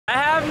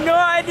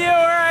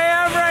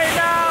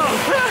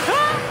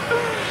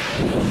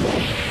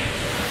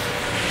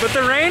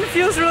But the rain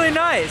feels really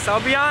nice,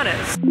 I'll be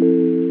honest.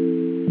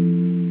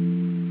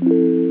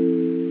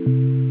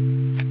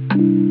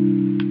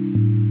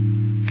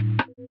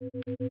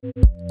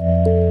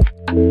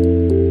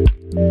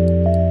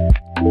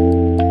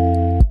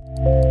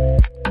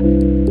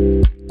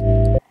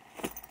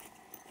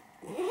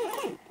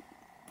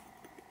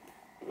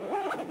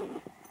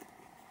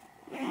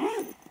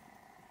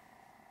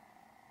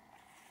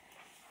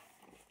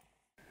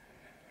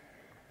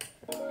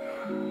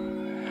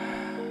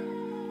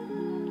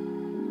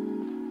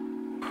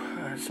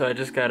 So I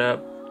just got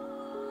up.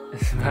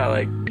 It's about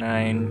like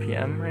 9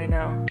 p.m. right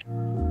now.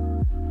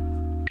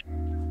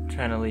 I'm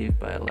trying to leave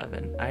by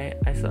 11. I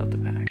still have to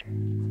pack.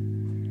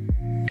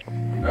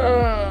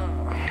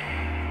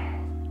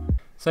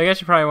 So I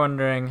guess you're probably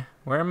wondering,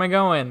 where am I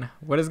going?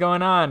 What is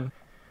going on?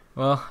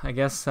 Well, I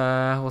guess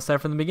we'll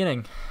start from the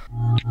beginning.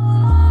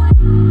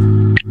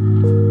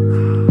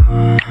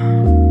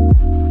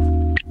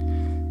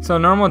 So a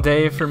normal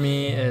day for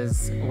me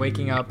is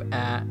waking up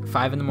at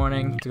 5 in the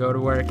morning to go to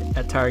work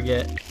at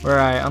Target, where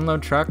I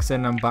unload trucks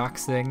and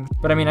unboxing.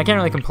 But I mean, I can't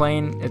really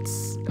complain.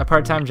 It's a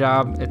part-time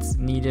job, it's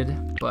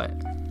needed, but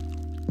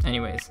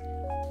anyways.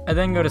 I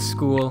then go to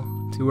school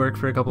to work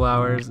for a couple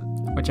hours,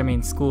 which I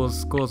mean,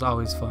 school's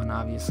always fun,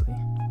 obviously.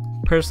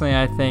 Personally,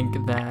 I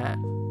think that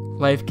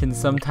life can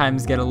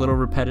sometimes get a little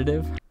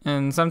repetitive,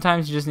 and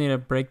sometimes you just need to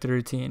break the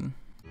routine.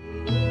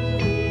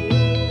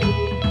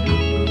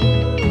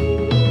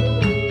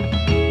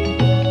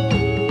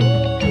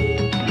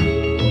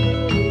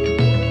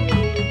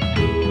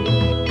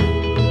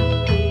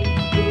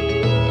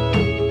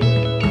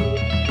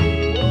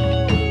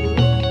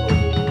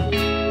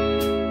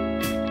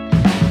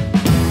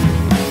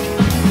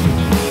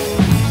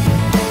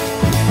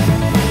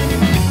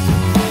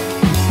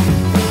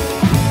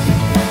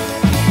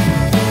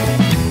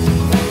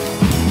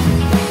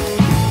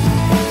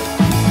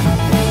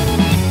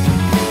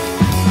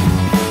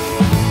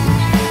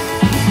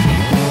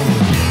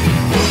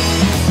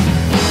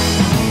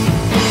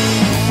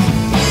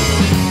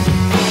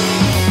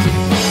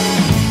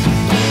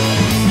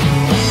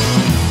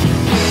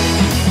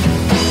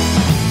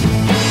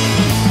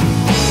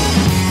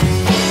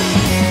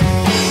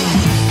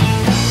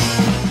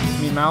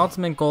 My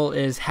ultimate goal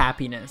is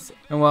happiness.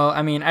 And well,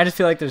 I mean, I just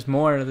feel like there's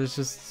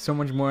just so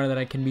much more that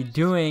I can be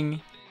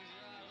doing.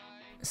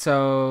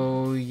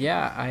 So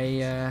yeah,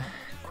 I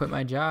quit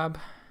my job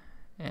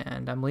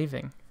and I'm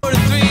leaving. Now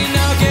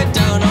get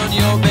down on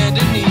your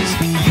bended knees.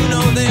 You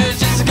know there's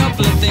just a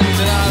couple of things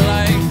that I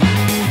like.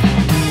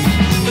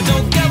 But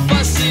don't get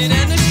busted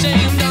and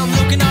ashamed. I'm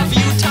looking out for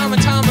you time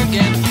and time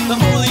again. The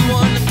Holy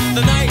One,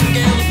 the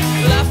Nightingale,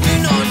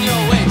 laughing on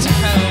your way to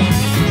hell.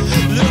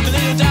 Look a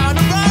little down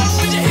the road,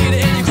 you hate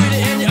it and you quit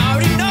it and you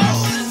already know.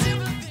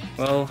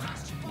 Well,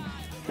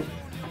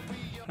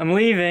 I'm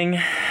leaving.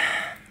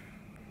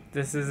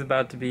 This is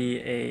about to be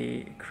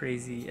a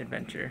crazy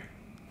adventure.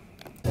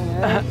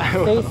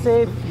 Stay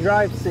safe,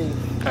 drive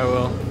safe. I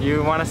will.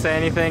 You want to say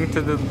anything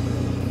to the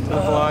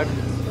vlog?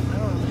 I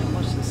don't really have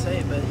much to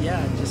say, but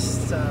yeah,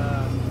 just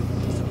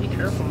be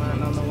careful,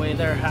 man, on the way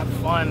there. Have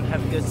fun,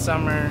 have a good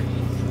summer,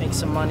 make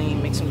some money,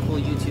 make some cool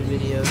YouTube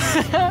videos.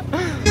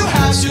 You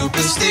have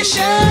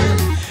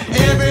superstition.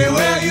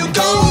 Everywhere you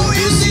go,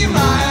 you see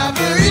my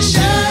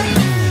apparition.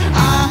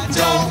 I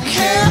don't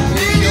care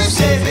if you're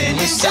safe in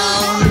your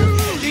sound.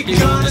 You're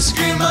gonna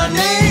scream my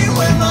name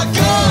when my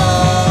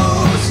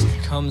ghost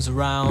comes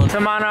around. So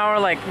I'm on hour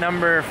like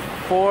number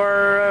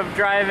 4 of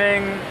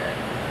driving.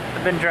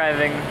 I've been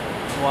driving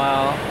a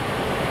while.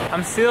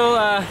 I'm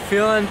still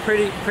feeling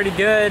pretty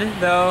good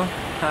though.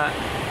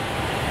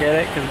 Get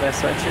it? Because of my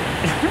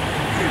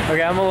sweatshirt.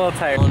 Okay, I'm a little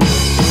tired.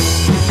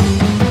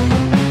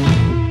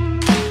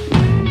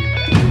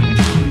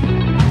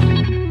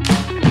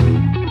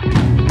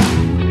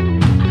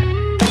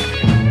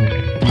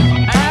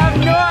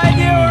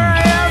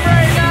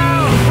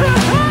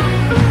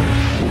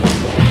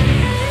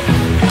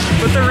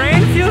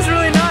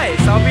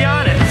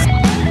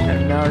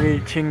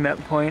 Reaching that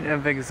point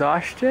of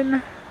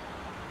exhaustion.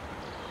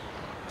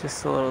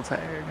 Just a little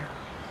tired.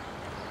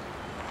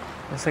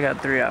 Guess I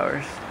got 3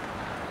 hours.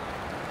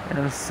 And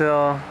I'm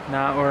still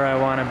not where I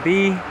want to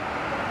be.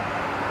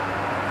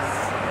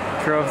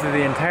 Drove through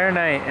the entire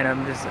night and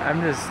I'm just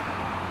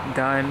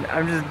done.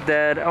 I'm just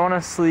dead. I want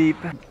to sleep.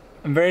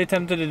 I'm very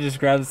tempted to just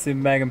grab the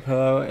sleeping bag and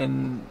pillow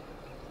and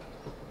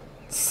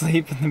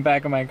sleep in the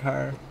back of my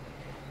car.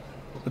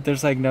 But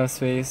there's like no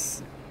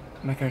space.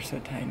 My car's so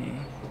tiny.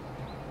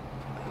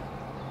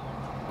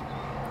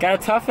 Gotta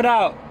tough it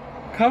out.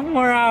 Couple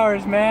more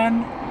hours,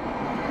 man.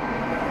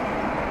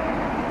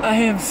 I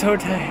am so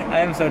tired.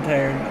 I am so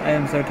tired. I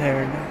am so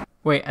tired.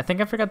 Wait, I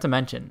think I forgot to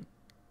mention.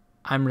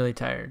 I'm really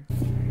tired.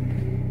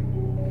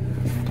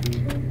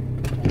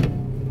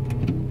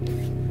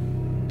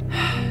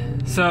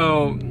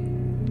 So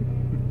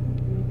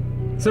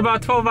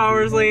about 12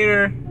 hours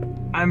later,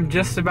 I'm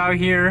just about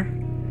here.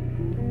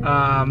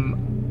 I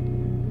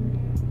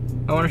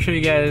want to show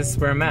you guys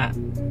where I'm at.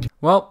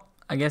 Well,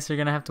 I guess you're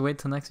gonna have to wait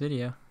till next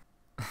video.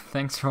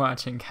 Thanks for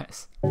watching,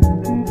 guys.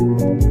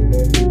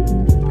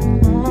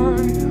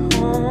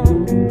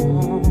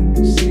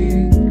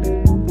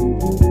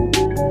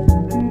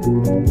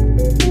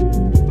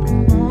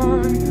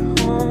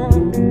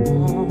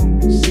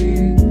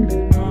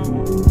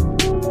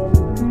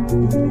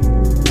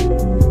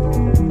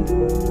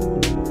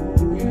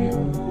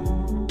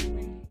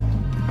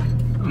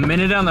 A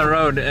minute down the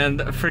road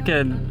and a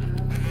freaking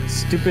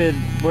stupid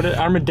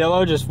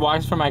armadillo just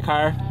walks from my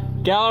car.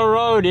 Gallo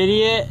Road,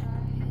 idiot.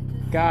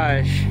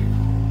 Gosh.